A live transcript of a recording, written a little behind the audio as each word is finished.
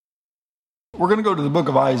We're going to go to the book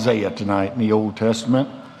of Isaiah tonight in the Old Testament.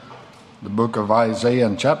 The book of Isaiah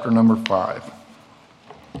in chapter number 5.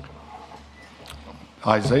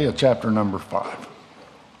 Isaiah chapter number 5.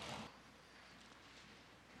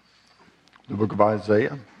 The book of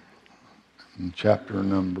Isaiah in chapter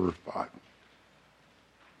number 5.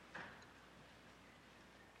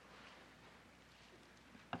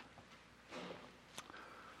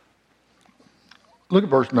 Look at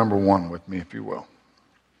verse number 1 with me, if you will.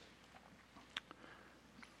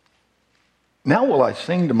 Now will I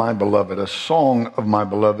sing to my beloved a song of my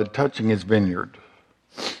beloved touching his vineyard.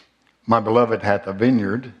 My beloved hath a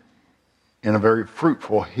vineyard in a very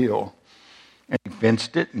fruitful hill, and he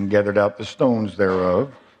fenced it and gathered out the stones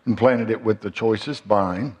thereof, and planted it with the choicest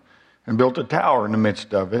vine, and built a tower in the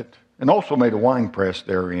midst of it, and also made a winepress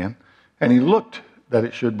therein, and he looked that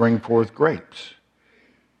it should bring forth grapes,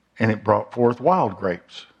 and it brought forth wild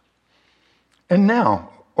grapes. And now,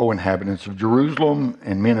 O inhabitants of Jerusalem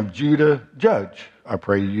and men of Judah, judge, I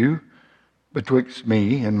pray you, betwixt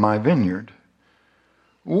me and my vineyard.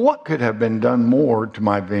 What could have been done more to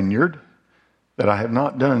my vineyard that I have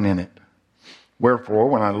not done in it? Wherefore,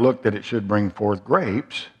 when I looked that it should bring forth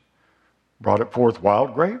grapes, brought it forth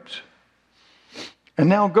wild grapes? And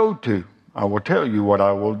now go to, I will tell you what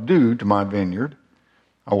I will do to my vineyard.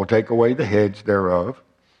 I will take away the hedge thereof,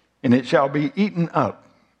 and it shall be eaten up,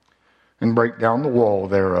 and break down the wall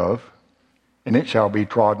thereof, and it shall be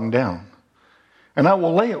trodden down. And I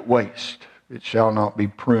will lay it waste, it shall not be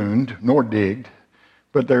pruned nor digged,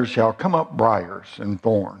 but there shall come up briars and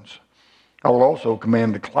thorns. I will also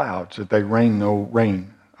command the clouds that they rain no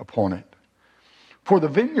rain upon it. For the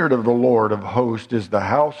vineyard of the Lord of hosts is the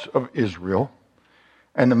house of Israel,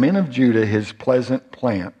 and the men of Judah his pleasant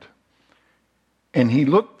plant. And he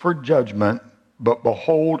looked for judgment, but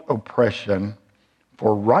behold oppression,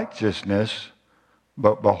 for righteousness,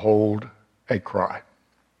 but behold a cry.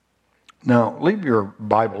 Now, leave your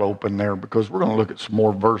Bible open there because we're going to look at some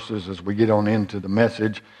more verses as we get on into the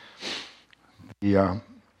message. The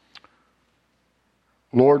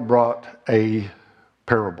Lord brought a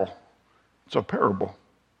parable. It's a parable.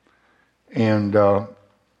 And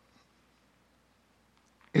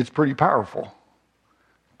it's pretty powerful,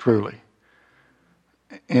 truly.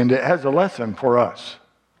 And it has a lesson for us.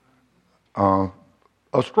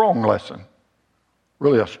 A strong lesson.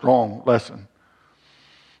 Really a strong lesson.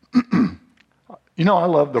 You know, I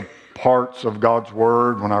love the parts of God's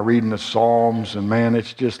Word when I read in the Psalms, and man,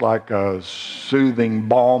 it's just like a soothing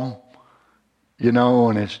balm, you know,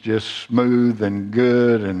 and it's just smooth and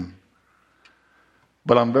good.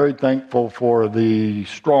 But I'm very thankful for the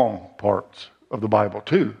strong parts of the Bible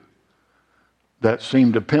too, that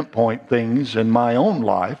seem to pinpoint things in my own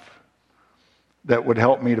life that would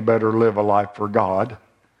help me to better live a life for God,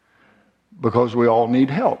 because we all need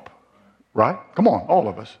help, right? Come on, all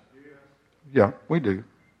of us. Yeah, we do.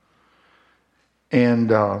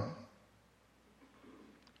 And our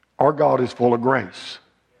God is full of grace.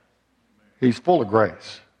 He's full of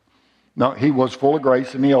grace. Now, he was full of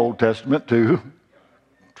grace in the Old Testament too,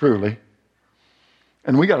 truly.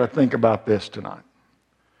 And we got to think about this tonight.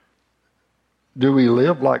 Do we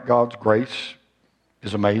live like God's grace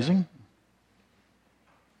is amazing?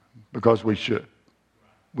 Because we should.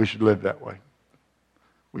 We should live that way.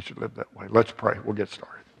 We should live that way. Let's pray. We'll get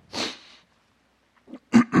started.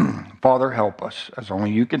 Father, help us as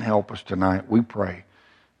only you can help us tonight. We pray.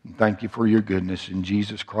 And thank you for your goodness. In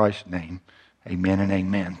Jesus Christ's name, amen and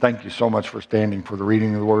amen. Thank you so much for standing for the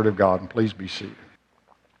reading of the Word of God, and please be seated.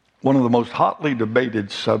 One of the most hotly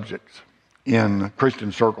debated subjects in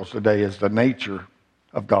Christian circles today is the nature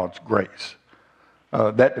of God's grace.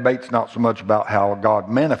 That debate's not so much about how God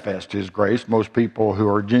manifests his grace. Most people who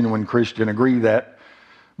are genuine Christian agree that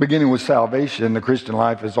beginning with salvation, the Christian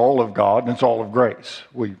life is all of God and it's all of grace.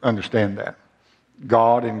 We understand that.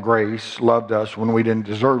 God in grace loved us when we didn't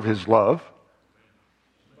deserve his love.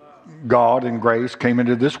 God in grace came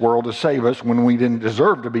into this world to save us when we didn't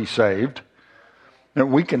deserve to be saved.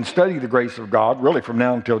 And we can study the grace of God really from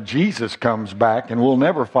now until Jesus comes back, and we'll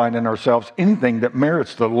never find in ourselves anything that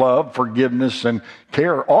merits the love, forgiveness, and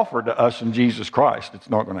care offered to us in Jesus Christ. It's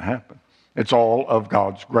not going to happen. It's all of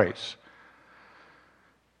God's grace.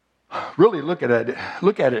 Really look at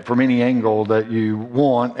it from any angle that you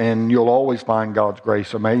want, and you'll always find God's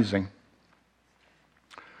grace amazing.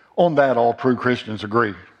 On that, all true Christians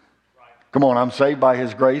agree. Come on, I'm saved by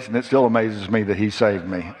his grace, and it still amazes me that he saved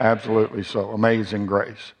me. Absolutely so. Amazing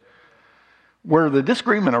grace. Where the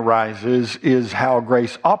disagreement arises is how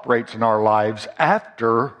grace operates in our lives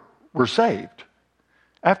after we're saved.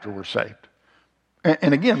 After we're saved.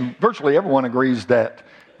 And again, virtually everyone agrees that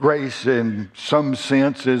Grace, in some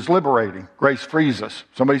sense, is liberating. Grace frees us.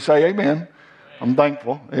 Somebody say amen. I'm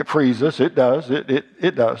thankful. It frees us. It does.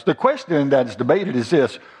 It does. The question that is debated is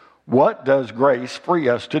this: what does grace free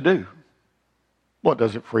us to do? What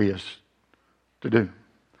does it free us to do?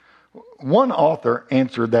 One author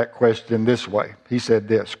answered that question this way. He said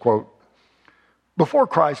this, quote, "Before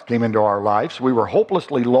Christ came into our lives, we were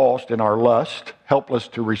hopelessly lost in our lust, helpless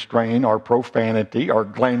to restrain our profanity, our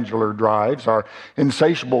glandular drives, our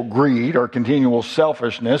insatiable greed, our continual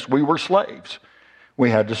selfishness. We were slaves.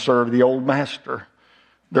 We had to serve the old master.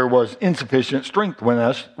 There was insufficient strength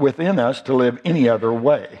within us to live any other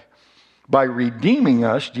way. By redeeming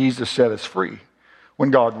us, Jesus set us free. When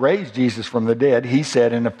God raised Jesus from the dead, he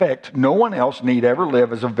said, in effect, no one else need ever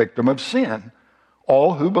live as a victim of sin.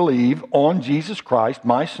 All who believe on Jesus Christ,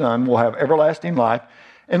 my Son, will have everlasting life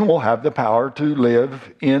and will have the power to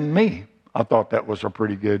live in me." I thought that was a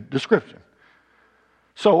pretty good description.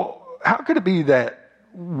 So how could it be that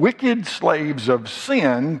wicked slaves of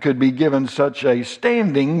sin could be given such a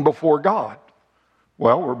standing before God?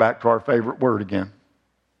 Well, we're back to our favorite word again.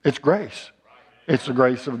 It's grace. It's the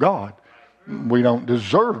grace of God. We don't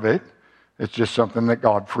deserve it. It's just something that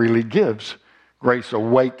God freely gives. Grace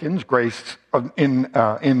awakens. Grace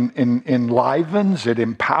enlivens. It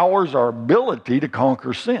empowers our ability to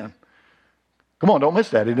conquer sin. Come on, don't miss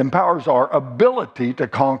that. It empowers our ability to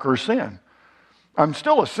conquer sin. I'm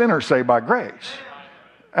still a sinner saved by grace.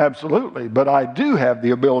 Absolutely. But I do have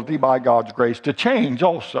the ability by God's grace to change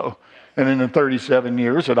also. And in the 37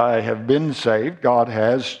 years that I have been saved, God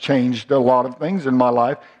has changed a lot of things in my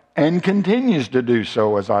life and continues to do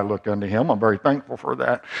so as I look unto him. I'm very thankful for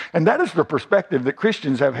that. And that is the perspective that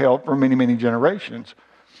Christians have held for many, many generations.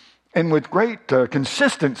 And with great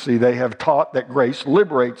consistency, they have taught that grace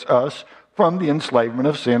liberates us from the enslavement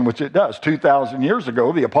of sin, which it does. 2,000 years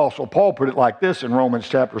ago, the Apostle Paul put it like this in Romans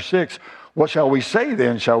chapter 6. "What shall we say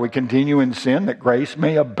then? Shall we continue in sin that grace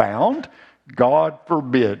may abound? God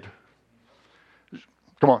forbid."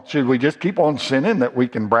 Come on, should we just keep on sinning that we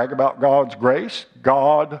can brag about God's grace?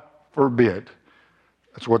 God forbid.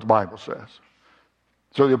 That's what the Bible says.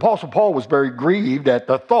 So the Apostle Paul was very grieved at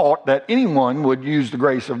the thought that anyone would use the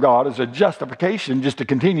grace of God as a justification just to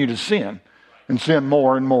continue to sin and sin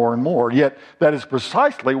more and more and more. Yet that is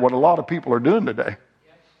precisely what a lot of people are doing today.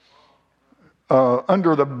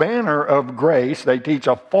 Under the banner of grace, they teach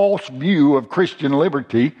a false view of Christian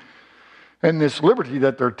liberty. And this liberty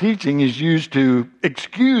that they're teaching is used to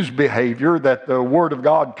excuse behavior that the Word of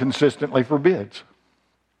God consistently forbids.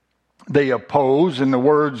 They oppose, in the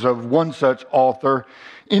words of one such author,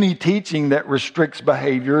 any teaching that restricts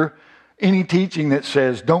behavior, any teaching that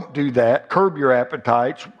says, don't do that, curb your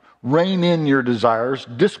appetites, rein in your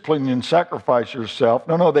discipline and sacrifice yourself.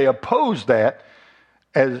 No, they oppose that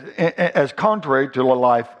as contrary to a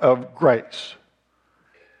life of grace.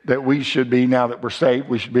 That we should be, now that we're saved,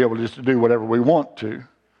 we should be able just to do whatever we want to.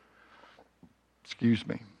 Excuse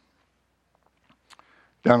me.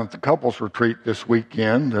 Down at the couples retreat this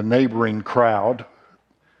weekend, the neighboring crowd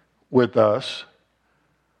with us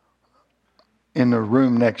in the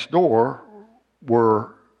room next door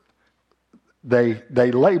they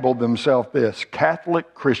labeled themselves this: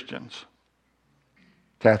 Catholic Christians.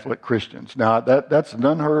 Catholic Christians. Now, that's an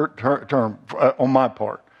unheard term on my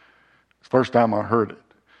part. It's the first time I heard it.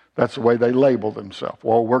 That's the way they label themselves.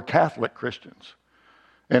 Well, we're Catholic Christians.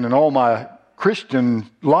 And in all my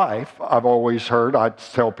Christian life, I've always heard, I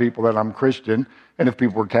tell people that I'm Christian, and if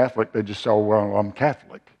people were Catholic, they just say, oh, well, I'm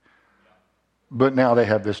Catholic. But now they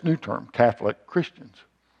have this new term, Catholic Christians.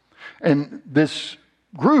 And this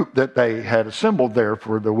group that they had assembled there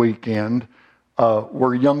for the weekend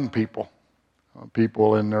were young people,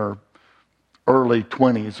 people in their early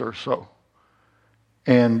 20s or so.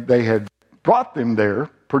 And they had brought them there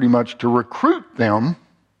pretty much to recruit them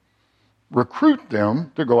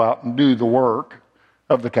to go out and do the work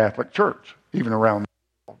of the Catholic Church, even around the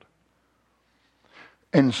world.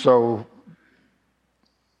 And so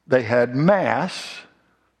they had Mass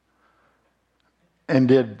and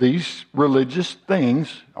did these religious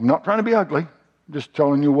things. I'm not trying to be ugly, I'm just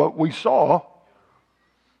telling you what we saw.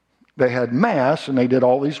 They had Mass and they did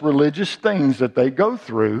all these religious things that they go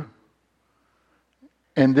through.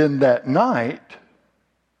 And then that night,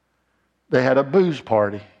 they had a booze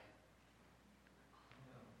party.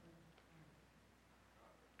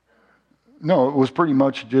 No, it was pretty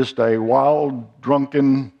much just a wild,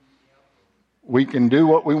 drunken, we can do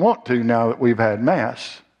what we want to now that we've had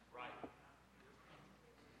Mass.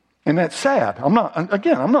 And that's sad. I'm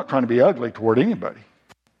not trying to be ugly toward anybody.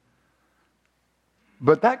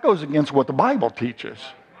 But that goes against what the Bible teaches.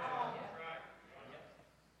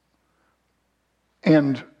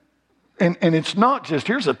 And it's not just,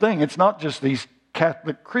 here's the thing, it's not just these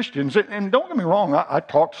Catholic Christians. And don't get me wrong, I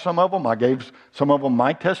talked to some of them. I gave some of them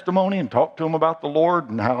my testimony and talked to them about the Lord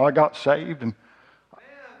and how I got saved. And,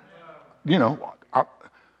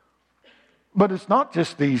 but it's not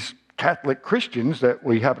just these Catholic Christians that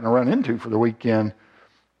we happen to run into for the weekend.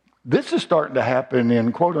 This is starting to happen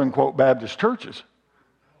in quote-unquote Baptist churches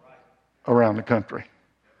around the country,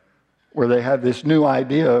 where they have this new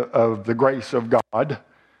idea of the grace of God,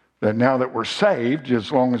 that now that we're saved,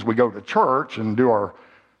 as long as we go to church and do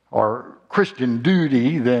our Christian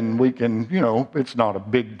duty, then we can, it's not a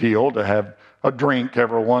big deal to have a drink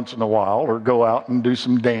every once in a while or go out and do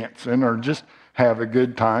some dancing or just have a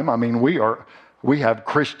good time. I mean, we have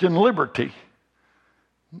Christian liberty.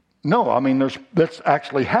 No, I mean, that's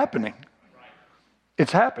actually happening.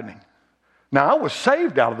 It's happening. Now, I was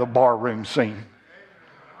saved out of the barroom scene.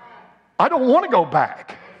 I don't want to go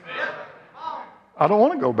back. I don't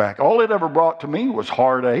want to go back. All it ever brought to me was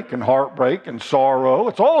heartache and heartbreak and sorrow.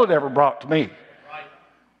 It's all it ever brought to me.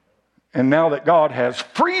 And now that God has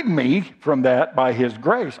freed me from that by His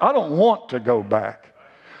grace, I don't want to go back.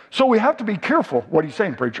 So we have to be careful. What are you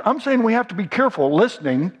saying, preacher? I'm saying we have to be careful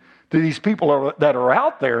listening to these people that are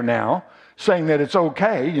out there now saying that it's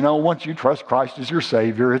okay. Once you trust Christ as your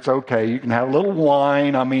Savior, it's okay. You can have a little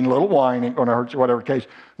wine. I mean, a little wine ain't going to hurt you, whatever case.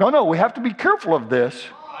 No, we have to be careful of this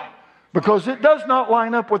because it does not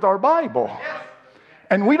line up with our Bible.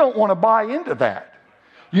 And we don't want to buy into that.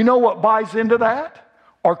 You know what buys into that?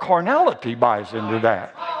 Our carnality buys into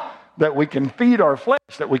that. That we can feed our flesh,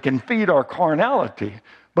 that we can feed our carnality.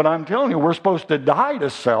 But I'm telling you, we're supposed to die to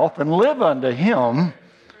self and live unto Him.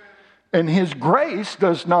 And His grace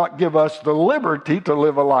does not give us the liberty to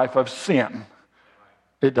live a life of sin.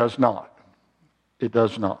 It does not. It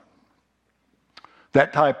does not.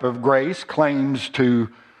 That type of grace claims to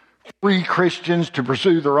free Christians to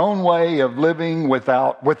pursue their own way of living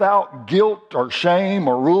without guilt or shame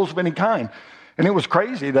or rules of any kind. And it was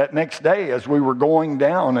crazy that next day as we were going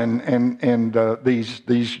down and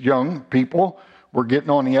these young people were getting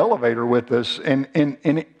on the elevator with us. And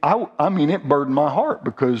it burdened my heart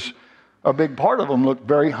because a big part of them looked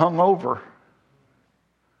very hungover.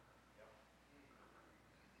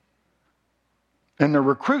 And they're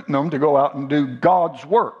recruiting them to go out and do God's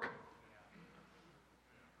work.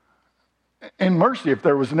 And mercy, if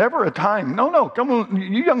there was never a time, come on,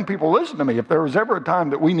 you young people, listen to me. If there was ever a time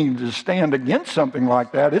that we needed to stand against something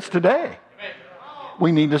like that, it's today.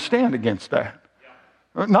 We need to stand against that.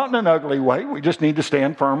 Not in an ugly way. We just need to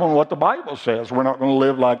stand firm on what the Bible says. We're not going to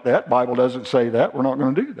live like that. The Bible doesn't say that. We're not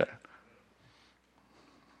going to do that.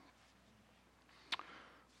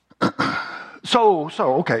 So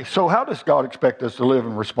how does God expect us to live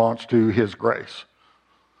in response to His grace?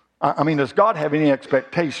 I mean, does God have any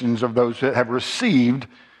expectations of those that have received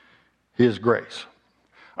His grace?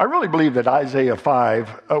 I really believe that Isaiah 5,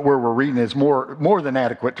 where we're reading, is more than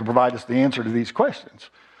adequate to provide us the answer to these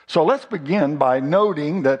questions. So let's begin by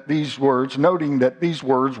noting that these words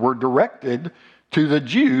were directed to the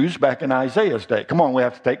Jews back in Isaiah's day. Come on, we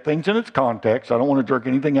have to take things in its context. I don't want to jerk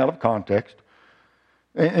anything out of context.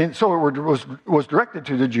 And so it was directed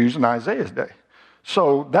to the Jews in Isaiah's day.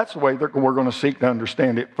 So that's the way that we're going to seek to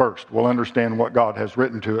understand it first. We'll understand what God has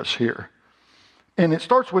written to us here. And it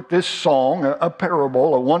starts with this song, a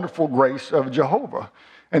parable, a wonderful grace of Jehovah.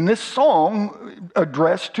 And this song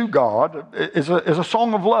addressed to God is a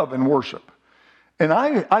song of love and worship. And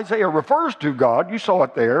Isaiah refers to God, you saw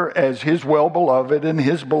it there, as His well-beloved and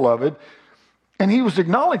His beloved. And he was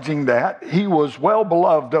acknowledging that he was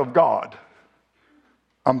well-beloved of God.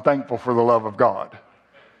 I'm thankful for the love of God.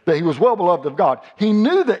 That he was well-beloved of God. He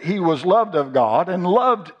knew that he was loved of God and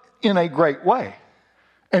loved in a great way.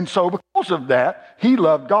 And so because of that, he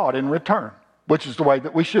loved God in return, which is the way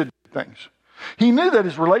that we should do things. He knew that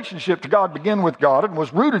his relationship to God began with God and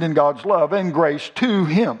was rooted in God's love and grace to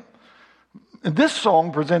him. And this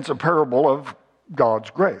song presents a parable of God's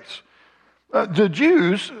grace. The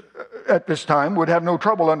Jews at this time would have no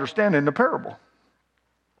trouble understanding the parable.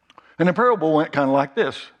 And the parable went kind of like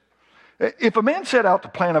this. If a man set out to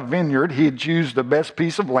plant a vineyard, he'd choose the best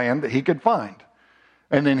piece of land that he could find.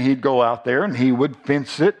 And then he'd go out there and he would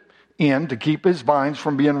fence it in to keep his vines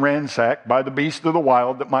from being ransacked by the beasts of the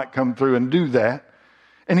wild that might come through and do that.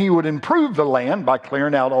 And he would improve the land by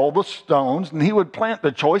clearing out all the stones, and he would plant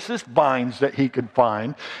the choicest vines that he could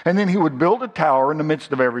find. And then he would build a tower in the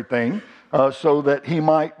midst of everything so that he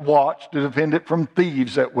might watch to defend it from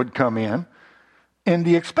thieves that would come in. And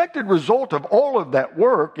the expected result of all of that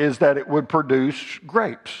work is that it would produce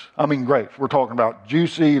grapes. I mean grapes. We're talking about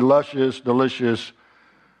juicy, luscious, delicious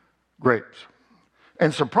grapes.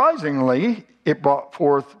 And surprisingly, it brought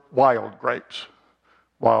forth wild grapes.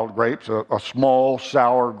 Wild grapes, a small,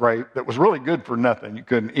 sour grape that was really good for nothing. You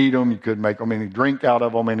couldn't eat them. You couldn't make them any drink out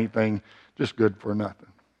of them, anything. Just good for nothing.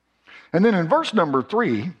 And then in verse number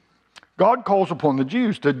 3, God calls upon the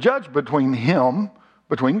Jews to judge between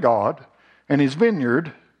God, and his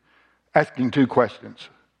vineyard, asking 2 questions.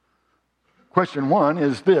 Question 1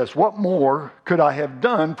 is this: what more could I have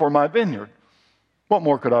done for my vineyard? What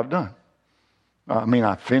more could I have done?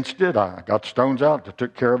 I fenced it. I got stones out. I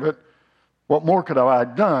took care of it. What more could I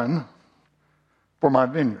have done for my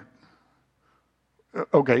vineyard?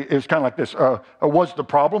 Okay, it's kind of like this. Was the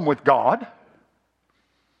problem with God?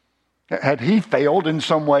 Had he failed in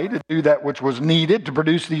some way to do that which was needed to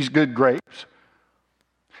produce these good grapes?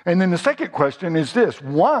 And then the second question is this: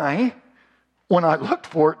 why, when I looked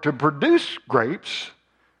for it to produce grapes,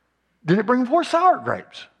 did it bring forth sour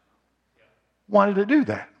grapes? Why did it do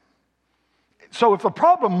that? So if the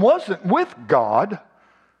problem wasn't with God,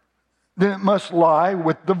 then it must lie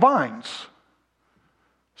with the vines.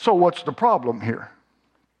 So what's the problem here?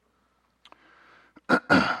 Look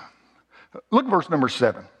at verse number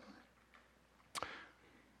 7.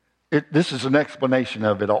 This is an explanation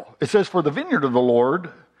of it all. It says, for the vineyard of the Lord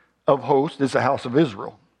of hosts is the house of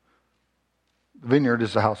Israel. The vineyard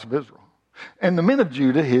is the house of Israel. And the men of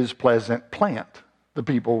Judah his pleasant plant. The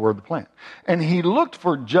people were the plant. And he looked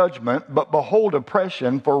for judgment, but behold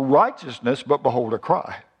oppression, for righteousness, but behold a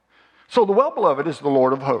cry. So the well-beloved is the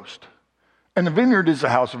Lord of hosts, and the vineyard is the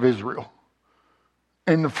house of Israel.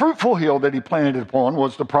 And the fruitful hill that he planted it upon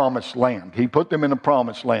was the promised land. He put them in the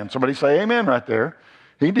promised land. Somebody say amen right there.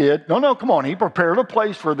 He did. No, come on. He prepared a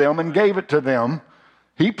place for them and gave it to them.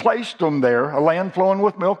 He placed them there, a land flowing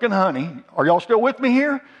with milk and honey. Are y'all still with me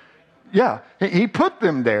here? Yeah. He put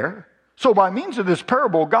them there. So by means of this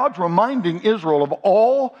parable, God's reminding Israel of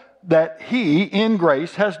all that he, in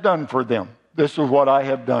grace, has done for them. This is what I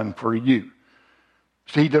have done for you.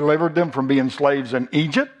 So he delivered them from being slaves in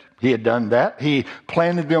Egypt. He had done that. He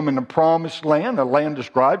planted them in the promised land, a land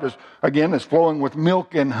described as, again, as flowing with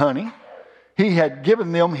milk and honey. He had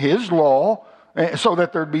given them his law so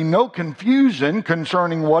that there'd be no confusion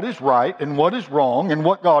concerning what is right and what is wrong and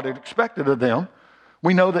what God had expected of them.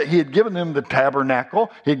 We know that he had given them the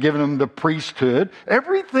tabernacle. He had given them the priesthood.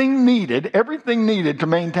 Everything needed to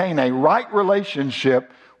maintain a right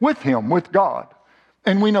relationship with him, with God.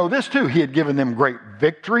 And we know this too. He had given them great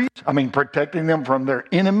victories. Protecting them from their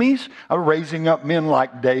enemies, raising up men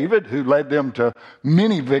like David, who led them to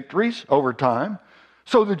many victories over time.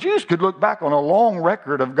 So the Jews could look back on a long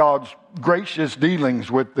record of God's gracious dealings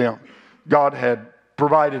with them. God had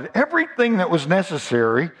provided everything that was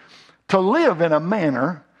necessary to live in a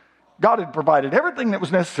manner. God had provided everything that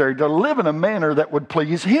was necessary to live in a manner that would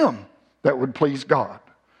please him, that would please God.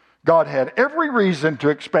 God had every reason to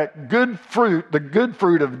expect good fruit, the good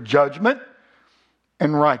fruit of judgment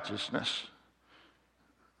and righteousness,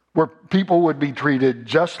 where people would be treated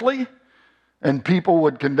justly and people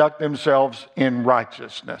would conduct themselves in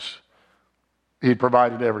righteousness. He had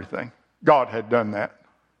provided everything. God had done that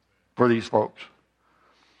for these folks.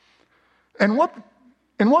 And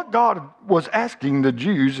what God was asking the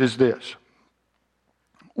Jews is this: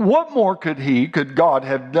 what more could God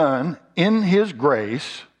have done in his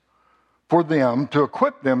grace for them to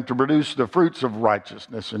equip them to produce the fruits of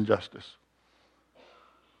righteousness and justice?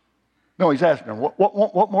 No, he's asking them,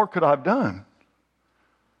 what more could I have done?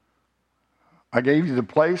 I gave you the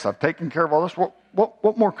place. I've taken care of all this.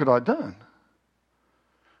 What more could I have done?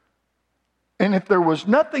 And if there was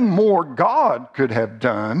nothing more God could have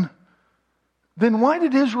done, then why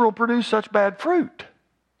did Israel produce such bad fruit?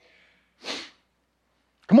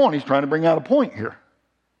 Come on, he's trying to bring out a point here.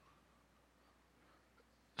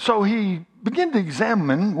 So he began to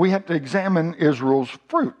examine, we have to examine Israel's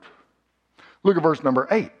fruit. Look at verse number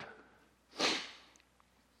 8.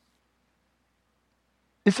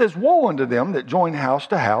 It says, woe unto them that join house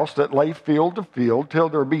to house, that lay field to field, till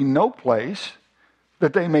there be no place,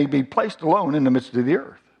 that they may be placed alone in the midst of the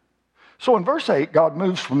earth. So in verse 8, God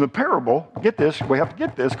moves from the parable. Get this, we have to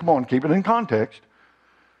get this. Come on, keep it in context.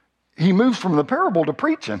 He moves from the parable to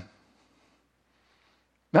preaching.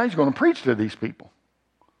 Now he's going to preach to these people.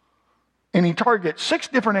 And he targets 6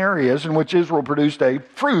 different areas in which Israel produced a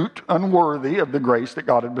fruit unworthy of the grace that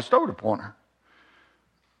God had bestowed upon her.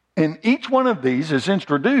 And each one of these is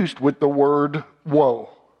introduced with the word woe,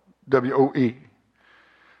 W-O-E.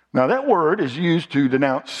 Now that word is used to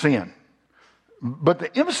denounce sin. But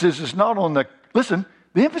the emphasis is not on the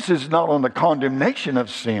emphasis is not on the condemnation of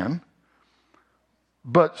sin,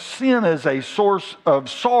 but sin as a source of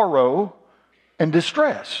sorrow and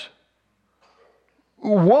distress.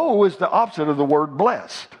 Woe is the opposite of the word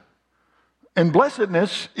blessed. And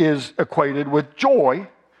blessedness is equated with joy,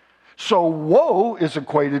 so woe is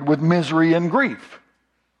equated with misery and grief.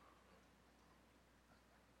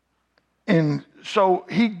 And so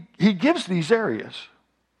he gives these areas.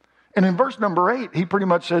 And in verse number 8, he pretty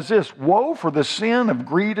much says this: woe for the sin of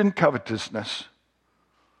greed and covetousness.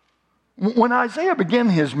 When Isaiah began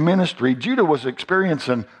his ministry, Judah was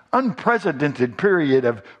experiencing an unprecedented period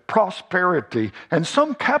of prosperity. And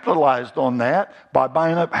some capitalized on that by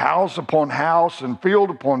buying up house upon house and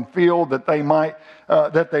field upon field that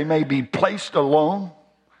they may be placed alone.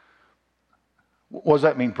 What does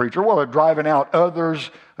that mean, preacher? Well, they're driving out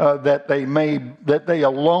others that they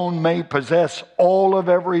alone may possess all of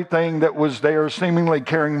everything that was there, seemingly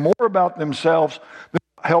caring more about themselves than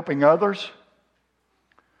helping others.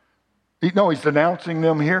 No, he's denouncing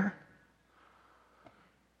them here.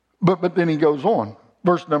 But then he goes on.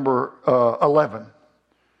 Verse number 11.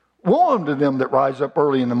 Woe unto them that rise up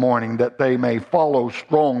early in the morning, that they may follow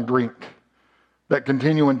strong drink, that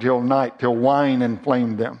continue until night, till wine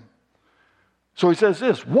inflame them. So he says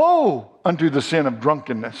this: woe unto the sin of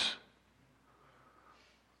drunkenness.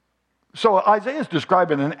 So Isaiah is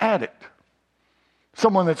describing an addict,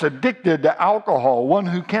 someone that's addicted to alcohol, one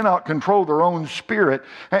who cannot control their own spirit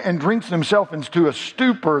and drinks themselves into a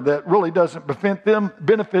stupor that really doesn't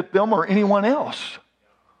benefit them or anyone else.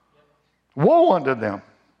 Woe unto them.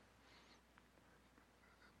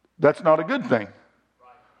 That's not a good thing.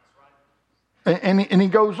 And he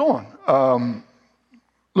goes on.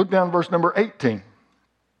 Look down at verse number 18.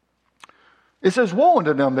 It says, woe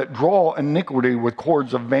unto them that draw iniquity with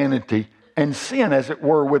cords of vanity, and sin, as it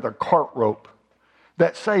were, with a cart rope,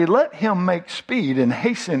 that say, let him make speed and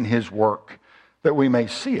hasten his work, that we may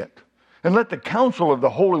see it. And let the counsel of the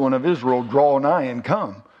Holy One of Israel draw nigh and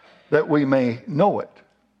come, that we may know it.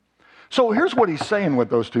 So here's what he's saying with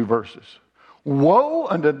those two verses. Woe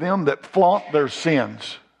unto them that flaunt their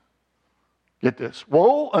sins. Get this.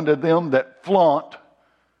 Woe unto them that flaunt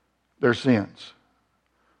their sins.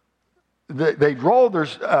 They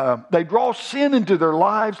draw sin into their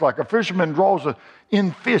lives like a fisherman draws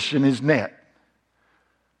in fish in his net.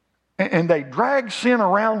 And they drag sin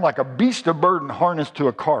around like a beast of burden harnessed to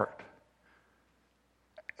a cart.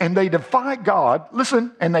 And they defy God,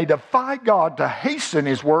 listen, and they defy God to hasten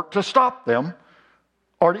his work to stop them,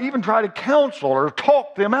 or to even try to counsel or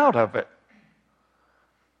talk them out of it.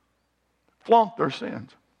 Flaunt their sins.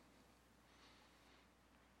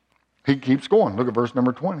 He keeps going. Look at verse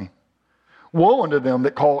number 20. Woe unto them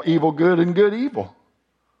that call evil good and good evil,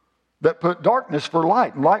 that put darkness for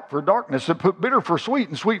light and light for darkness, that put bitter for sweet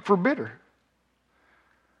and sweet for bitter.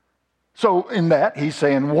 So in that, he's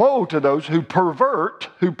saying, woe to those who pervert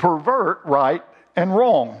right and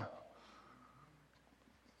wrong.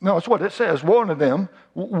 No, it's what it says. Woe unto them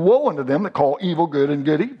that call evil good and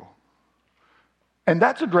good evil. And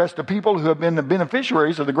that's addressed to people who have been the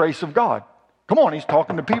beneficiaries of the grace of God. Come on, he's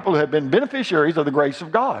talking to people who have been beneficiaries of the grace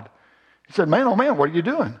of God. He said, man, oh man, what are you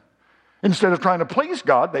doing? Instead of trying to please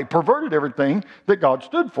God, they perverted everything that God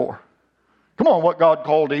stood for. Come on, what God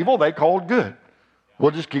called evil, they called good.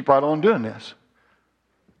 We'll just keep right on doing this.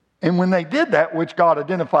 And when they did that, which God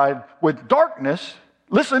identified with darkness,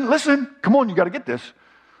 listen, come on, you got to get this.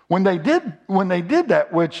 When they did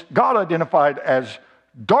that which God identified as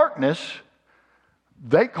darkness,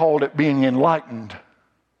 they called it being enlightened.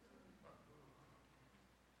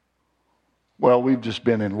 Well, we've just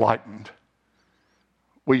been enlightened.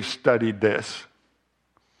 We've studied this.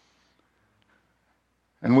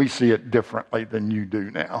 And we see it differently than you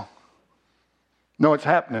do now. No, it's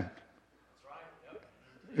happening.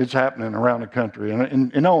 It's happening around the country.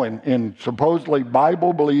 And in supposedly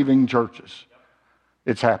Bible-believing churches,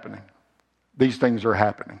 it's happening. These things are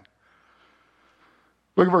happening.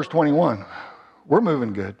 Look at verse 21. We're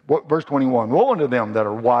moving good. Verse 21. Woe unto them that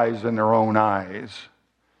are wise in their own eyes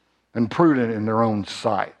and prudent in their own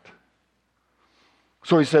sight.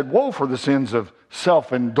 So he said, woe for the sins of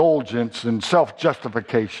self-indulgence and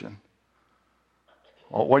self-justification.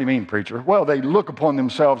 Well, what do you mean, preacher? Well, they look upon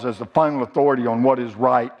themselves as the final authority on what is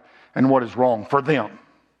right and what is wrong for them.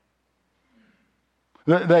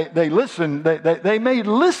 They may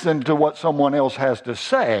listen to what someone else has to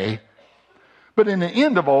say, but in the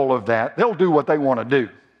end of all of that, they'll do what they want to do.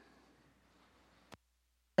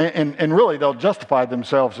 And really, they'll justify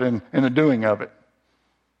themselves in the doing of it.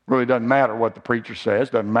 Really doesn't matter what the preacher says.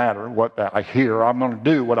 Doesn't matter what I hear. I'm going to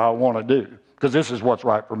do what I want to do because this is what's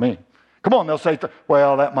right for me. Come on, they'll say,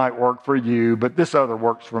 well, that might work for you, but this other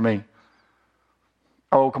works for me.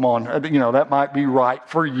 Oh, come on, that might be right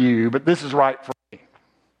for you, but this is right for me.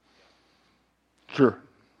 Sure.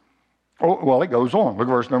 Oh, well, it goes on. Look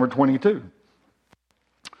at verse number 22.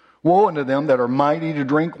 Woe unto them that are mighty to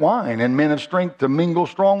drink wine, and men of strength to mingle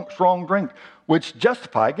strong drink, which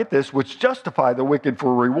justify, get this, which justify the wicked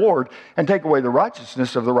for reward, and take away the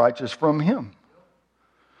righteousness of the righteous from him.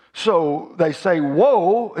 So they say,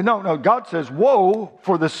 woe, no, God says, woe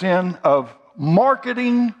for the sin of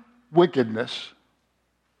marketing wickedness.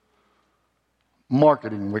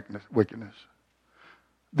 Marketing wickedness.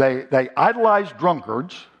 They idolize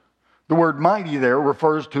drunkards. The word mighty there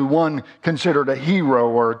refers to one considered a hero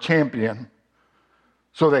or a champion.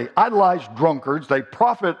 So they idolize drunkards. They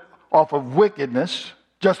profit off of wickedness,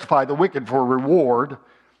 justify the wicked for reward.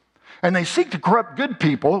 And they seek to corrupt good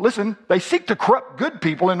people. Listen, they seek to corrupt good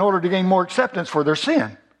people in order to gain more acceptance for their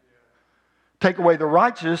sin. Take away the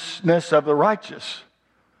righteousness of the righteous.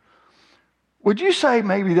 Would you say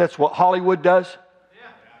maybe that's what Hollywood does?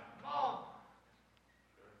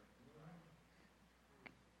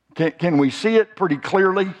 Can we see it pretty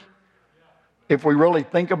clearly if we really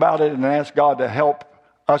think about it and ask God to help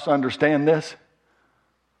us understand this?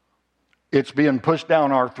 It's being pushed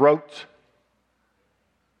down our throats.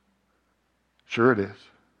 Sure it is.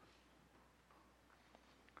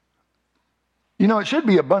 You know, it should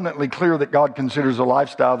be abundantly clear that God considers a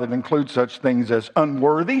lifestyle that includes such things as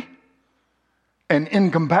unworthy and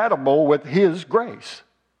incompatible with His grace.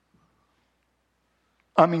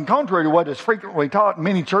 I mean, contrary to what is frequently taught in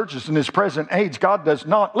many churches in this present age, God does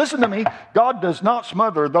not, listen to me, God does not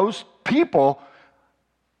smother those people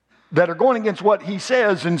that are going against what He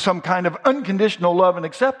says in some kind of unconditional love and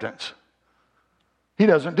acceptance. He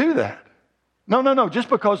doesn't do that. No. Just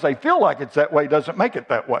because they feel like it's that way doesn't make it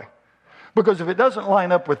that way. Because if it doesn't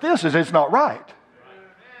line up with this, it's not right.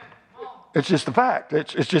 It's just a fact.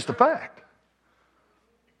 It's just a fact.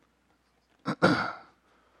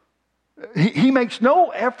 He makes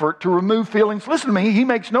no effort to remove feelings. Listen to me. He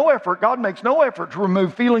makes no effort. God makes no effort to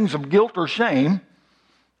remove feelings of guilt or shame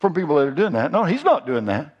from people that are doing that. No, He's not doing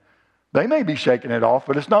that. They may be shaking it off,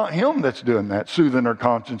 but it's not Him that's doing that, soothing their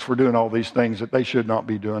conscience for doing all these things that they should not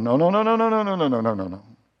be doing. No.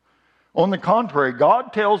 On the contrary,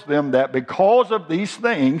 God tells them that because of these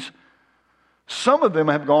things, some of them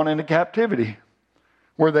have gone into captivity,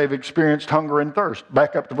 where they've experienced hunger and thirst.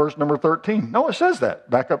 Back up to verse number 13. No, it says that.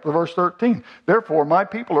 Back up to verse 13. Therefore, my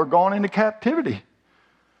people are gone into captivity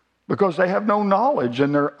because they have no knowledge,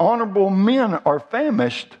 and their honorable men are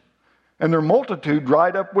famished, and their multitude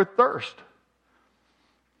dried up with thirst.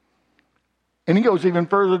 And he goes even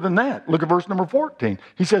further than that. Look at verse number 14.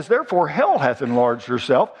 He says, therefore hell hath enlarged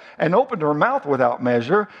herself and opened her mouth without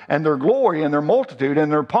measure, and their glory and their multitude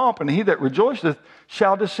and their pomp, and he that rejoiceth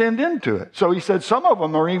shall descend into it. So he said some of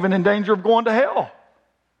them are even in danger of going to hell.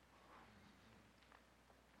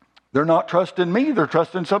 They're not trusting me. They're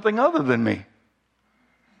trusting something other than me.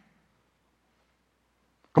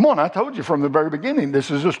 Come on, I told you from the very beginning, this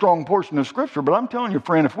is a strong portion of Scripture, but I'm telling you,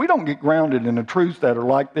 friend, if we don't get grounded in the truths that are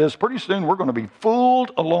like this, pretty soon we're going to be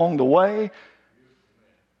fooled along the way.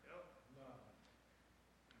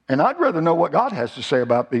 And I'd rather know what God has to say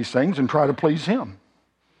about these things and try to please Him.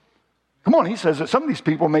 Come on, He says that some of these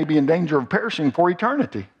people may be in danger of perishing for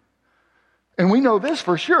eternity. And we know this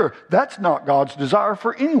for sure. That's not God's desire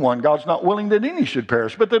for anyone. God's not willing that any should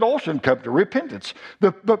perish, but that all should come to repentance.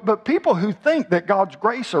 But people who think that God's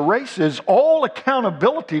grace erases all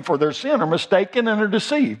accountability for their sin are mistaken and are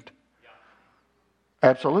deceived.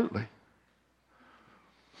 Absolutely.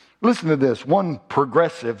 Listen to this. One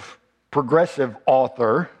progressive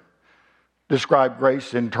author described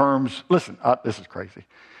grace in terms, this is crazy.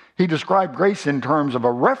 He described grace in terms of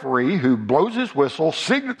a referee who blows his whistle,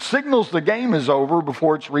 signals the game is over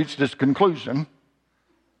before it's reached its conclusion,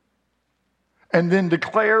 and then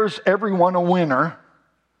declares everyone a winner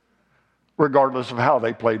regardless of how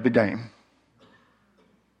they played the game.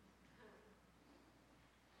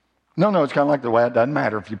 No, it's kind of like the way it doesn't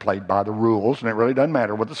matter if you played by the rules, and it really doesn't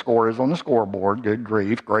matter what the score is on the scoreboard. Good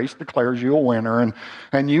grief. Grace declares you a winner,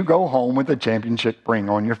 and you go home with a championship ring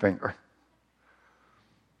on your finger.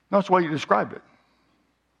 That's the way you described it.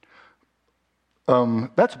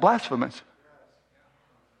 That's blasphemous.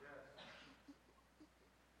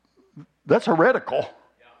 That's heretical.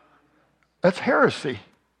 That's heresy.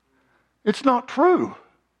 It's not true.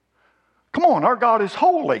 Come on, our God is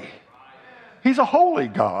holy. He's a holy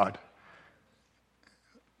God.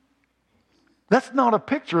 That's not a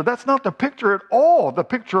picture. That's not the picture at all. The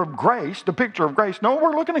picture of grace. No,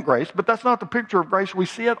 we're looking at grace, but that's not the picture of grace we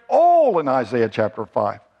see at all in Isaiah chapter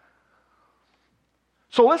 5.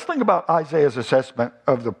 So let's think about Isaiah's assessment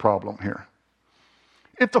of the problem here.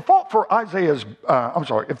 If the fault for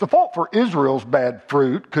Israel's bad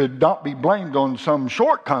fruit could not be blamed on some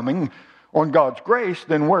shortcoming on God's grace,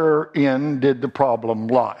 then wherein did the problem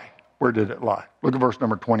lie? Where did it lie? Look at verse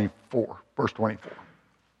number 24. Verse 24.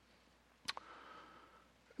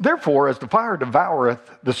 Therefore, as the fire devoureth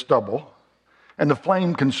the stubble, and the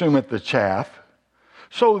flame consumeth the chaff,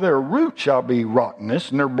 so their root shall be rottenness,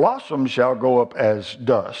 and their blossoms shall go up as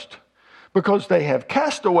dust, because they have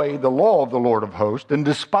cast away the law of the Lord of hosts, and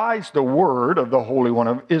despised the word of the Holy One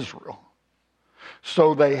of Israel.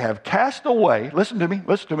 So they have cast away, listen to me,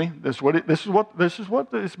 this is what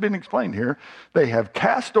has been explained here. They have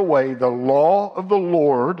cast away the law of the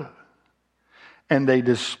Lord, and they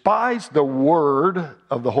despise the word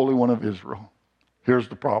of the Holy One of Israel. Here's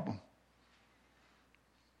the problem.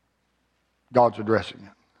 God's addressing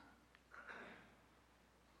it.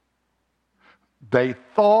 They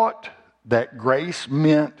thought that grace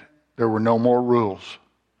meant there were no more rules,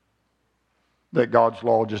 that God's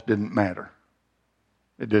law just didn't matter.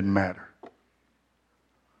 It didn't matter.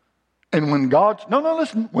 And when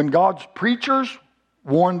when God's preachers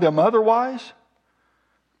warned them otherwise,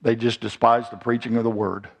 they just despised the preaching of the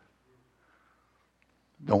word.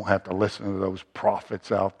 Don't have to listen to those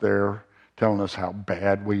prophets out there telling us how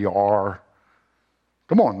bad we are.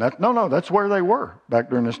 Come on, that's where they were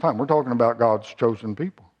back during this time. We're talking about God's chosen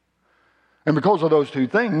people. And because of those two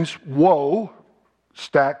things, woe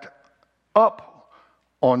stacked up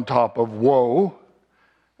on top of woe,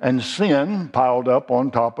 and sin piled up on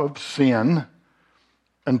top of sin,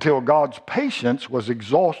 until God's patience was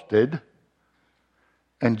exhausted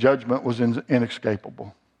and judgment was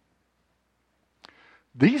inescapable.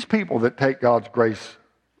 These people that take God's grace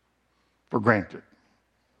for granted,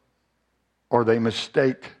 or they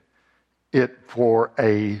mistake it for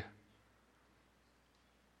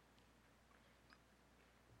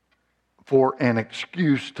an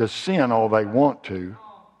excuse to sin all they want to,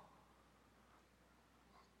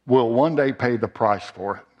 will one day pay the price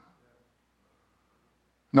for it.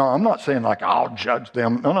 No, I'm not saying like I'll judge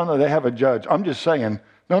them. No, they have a judge. I'm just saying,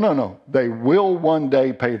 no. They will one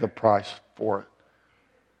day pay the price for it.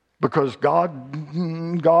 Because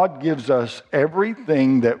God gives us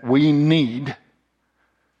everything that we need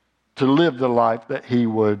to live the life that He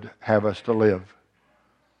would have us to live.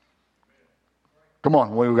 Come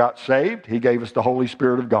on, when we got saved, He gave us the Holy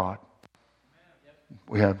Spirit of God.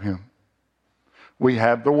 We have Him. We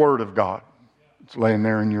have the Word of God. It's laying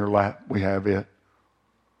there in your lap. We have it.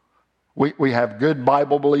 We have good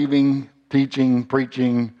Bible-believing, teaching,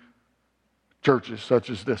 preaching churches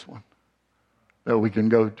such as this one that we can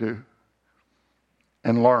go to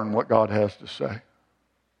and learn what God has to say.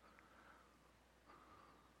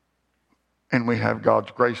 And we have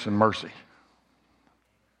God's grace and mercy.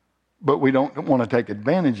 But we don't want to take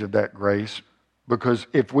advantage of that grace, because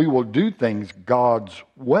if we will do things God's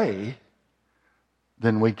way,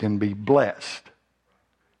 then we can be blessed.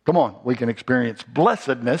 Come on, we can experience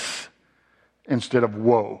blessedness instead of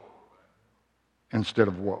woe. Instead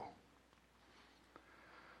of woe.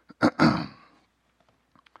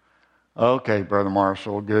 Okay, Brother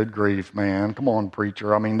Marshall, good grief, man. Come on,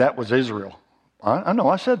 preacher. I mean, that was Israel. I know,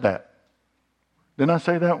 I said that. Didn't I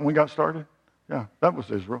say that when we got started? Yeah, that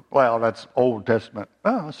was Israel. Well, that's Old Testament.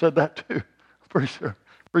 Oh, I said that too. Pretty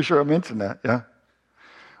sure I mentioned that, yeah.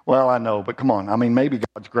 Well, I know, but come on. I mean, maybe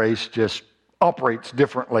God's grace just operates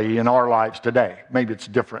differently in our lives today. Maybe it's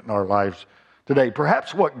different in our lives today.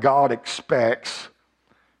 Perhaps what God expects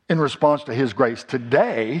in response to His grace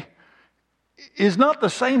today is not the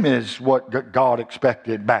same as what God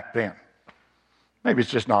expected back then. Maybe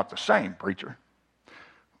it's just not the same, preacher.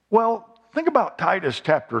 Well, think about Titus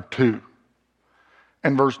chapter 2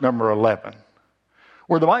 and verse number 11,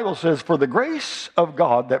 where the Bible says, "For the grace of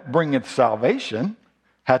God that bringeth salvation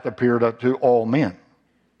hath appeared unto all men."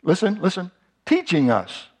 Listen. Teaching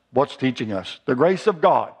us. What's teaching us? The grace of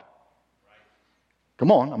God.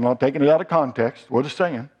 Come on, I'm not taking it out of context. What it's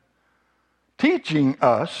saying. Teaching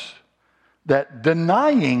us that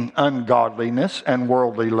denying ungodliness and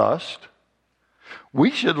worldly lust, we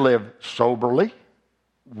should live soberly,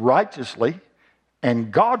 righteously,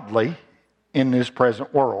 and godly in this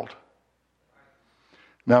present world.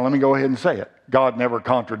 Now let me go ahead and say it. God never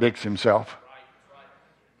contradicts Himself.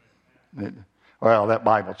 Well, that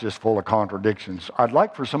Bible's just full of contradictions. I'd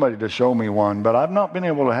like for somebody to show me one, but I've not been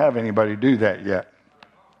able to have anybody do that yet.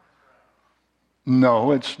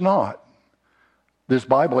 No, it's not. This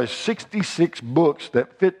Bible has 66 books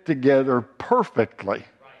that fit together perfectly.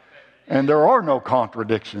 And there are no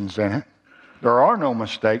contradictions in it. There are no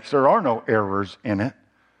mistakes. There are no errors in it.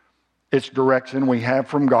 It's direction we have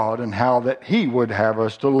from God and how that He would have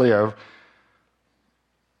us to live.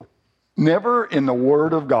 Never in the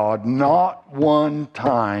Word of God, not one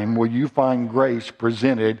time will you find grace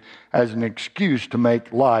presented as an excuse to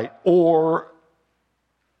make light or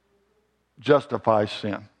justify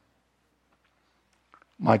sin.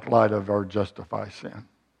 Mike Lightover justify sin.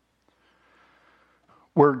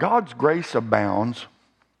 Where God's grace abounds,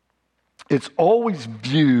 it's always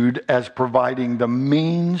viewed as providing the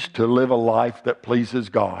means to live a life that pleases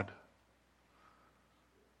God.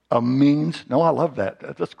 A means, no, I love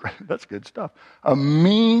that. That's great. That's good stuff. A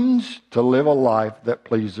means to live a life that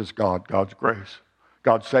pleases God, God's grace.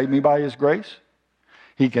 God saved me by His grace.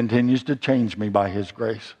 He continues to change me by His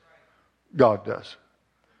grace. God does.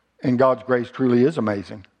 And God's grace truly is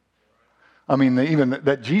amazing. I mean, even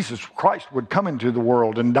that Jesus Christ would come into the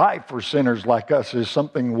world and die for sinners like us is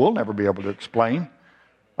something we'll never be able to explain.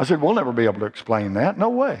 I said, we'll never be able to explain that. No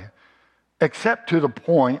way. Except to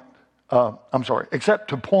point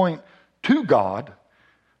to God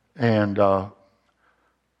and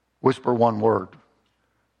whisper one word.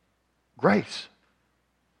 Grace.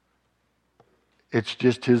 It's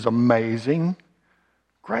just His amazing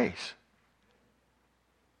grace.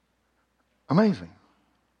 Amazing.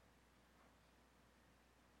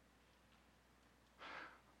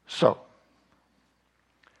 So,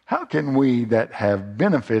 how can we that have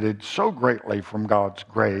benefited so greatly from God's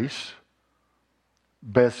grace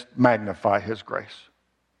best magnify His grace?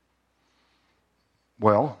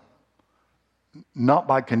 Well, not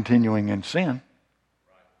by continuing in sin.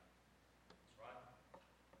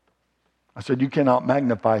 I said you cannot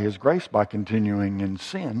magnify His grace by continuing in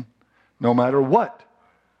sin, no matter what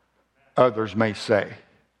others may say.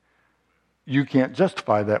 You can't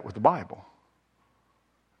justify that with the Bible.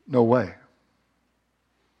 No way.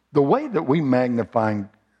 The way that we magnify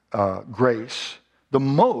grace the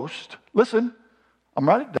most, listen, I'm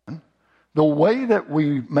right done. The way that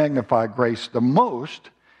we magnify grace the most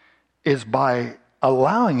is by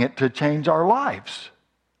allowing it to change our lives,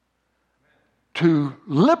 to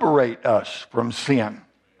liberate us from sin.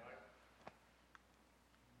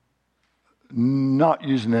 Not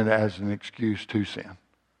using it as an excuse to sin.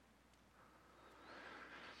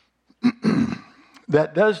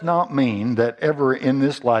 That does not mean that ever in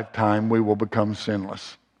this lifetime we will become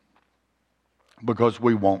sinless. Because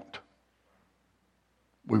we won't.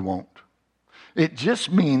 We won't. It just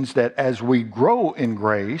means that as we grow in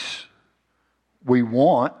grace, we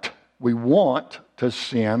want to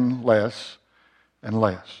sin less and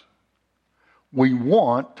less. We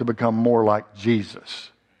want to become more like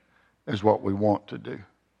Jesus, is what we want to do.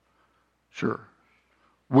 Sure.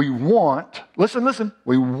 We want, listen,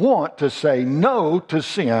 we want to say no to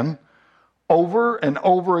sin over and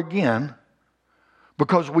over again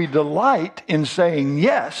because we delight in saying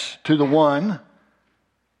yes to the one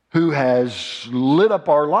who has lit up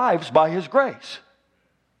our lives by His grace.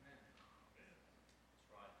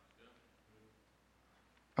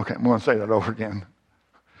 Okay, I'm going to say that over again.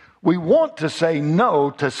 We want to say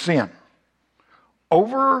no to sin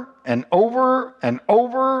over and over and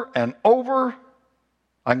over and over.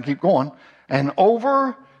 I can keep going. And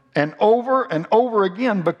over and over and over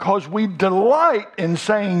again because we delight in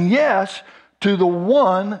saying yes to the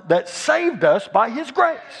one that saved us by His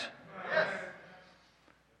grace. Yes.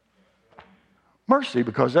 Mercy,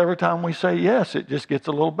 because every time we say yes, it just gets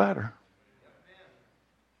a little better.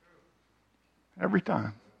 Every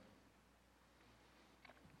time.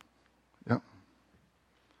 Yep.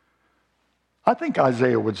 I think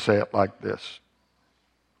Isaiah would say it like this.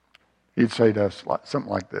 He'd say to us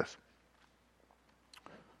something like this.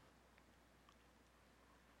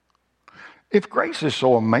 If grace is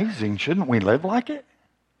so amazing, shouldn't we live like it?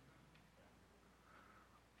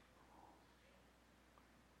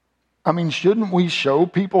 I mean, shouldn't we show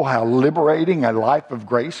people how liberating a life of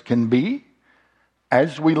grace can be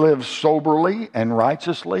as we live soberly and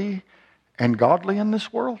righteously and godly in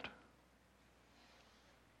this world?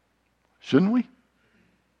 Shouldn't we?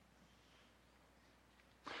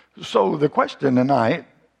 So the question tonight,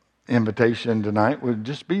 invitation tonight, would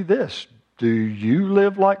just be this. Do you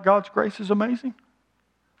live like God's grace is amazing?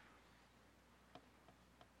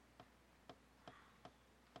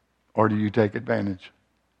 Or do you take advantage?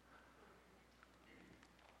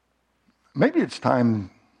 Maybe it's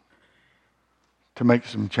time to make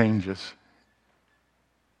some changes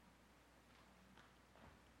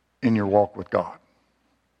in your walk with God.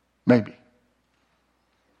 Maybe.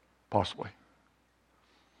 Possibly.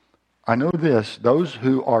 I know this, those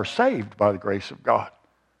who are saved by the grace of God,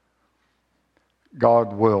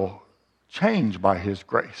 God will change by His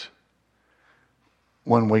grace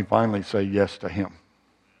when we finally say yes to Him.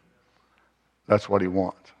 That's what He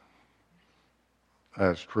wants.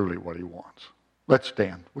 That's truly what He wants. Let's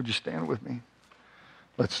stand. Would you stand with me?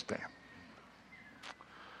 Let's stand.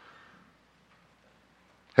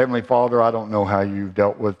 Heavenly Father, I don't know how you've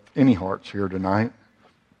dealt with any hearts here tonight.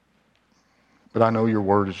 But I know your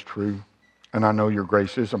word is true, and I know your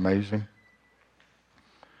grace is amazing.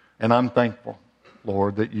 And I'm thankful,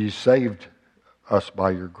 Lord, that you saved us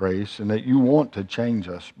by your grace and that you want to change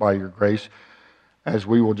us by your grace as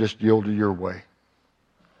we will just yield to your way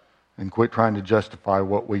and quit trying to justify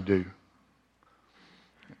what we do.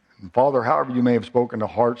 And Father, however you may have spoken to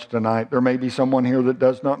hearts tonight, there may be someone here that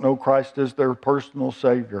does not know Christ as their personal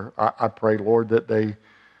Savior. I pray, Lord, that they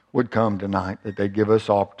would come tonight, that they give us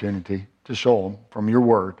opportunity to show them from your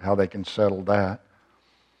word how they can settle that.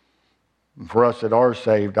 And for us that are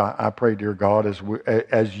saved, I pray, dear God,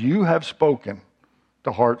 as you have spoken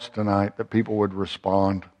to hearts tonight, that people would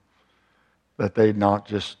respond, that they'd not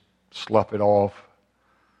just slough it off,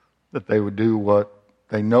 that they would do what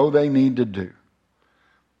they know they need to do,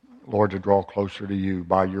 Lord, to draw closer to you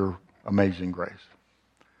by your amazing grace.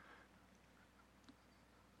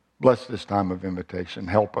 Bless this time of invitation.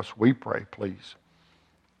 Help us, we pray, please.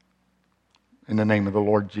 In the name of the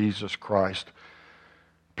Lord Jesus Christ.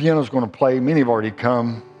 Piano's going to play. Many have already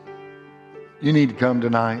come. You need to come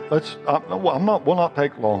tonight. Will not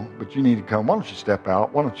take long, but you need to come. Why don't you step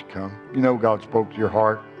out? Why don't you come? You know God spoke to your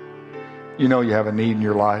heart. You know you have a need in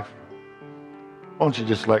your life. Why don't you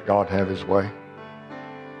just let God have his way?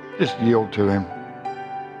 Just yield to him.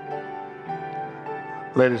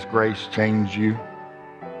 Let his grace change you.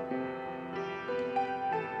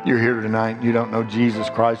 You're here tonight and you don't know Jesus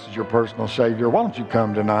Christ as your personal Savior. Why don't you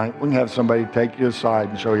come tonight? We can have somebody take you aside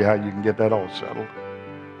and show you how you can get that all settled.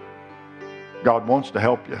 God wants to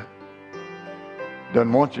help you.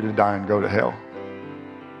 Doesn't want you to die and go to hell.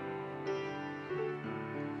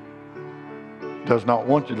 Does not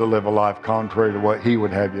want you to live a life contrary to what he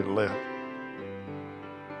would have you to live.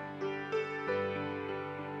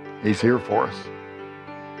 He's here for us.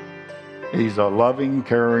 He's a loving,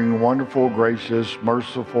 caring, wonderful, gracious,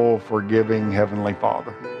 merciful, forgiving Heavenly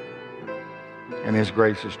Father. And his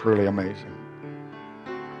grace is truly amazing.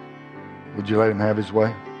 Would you let him have his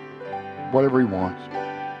way? Whatever he wants.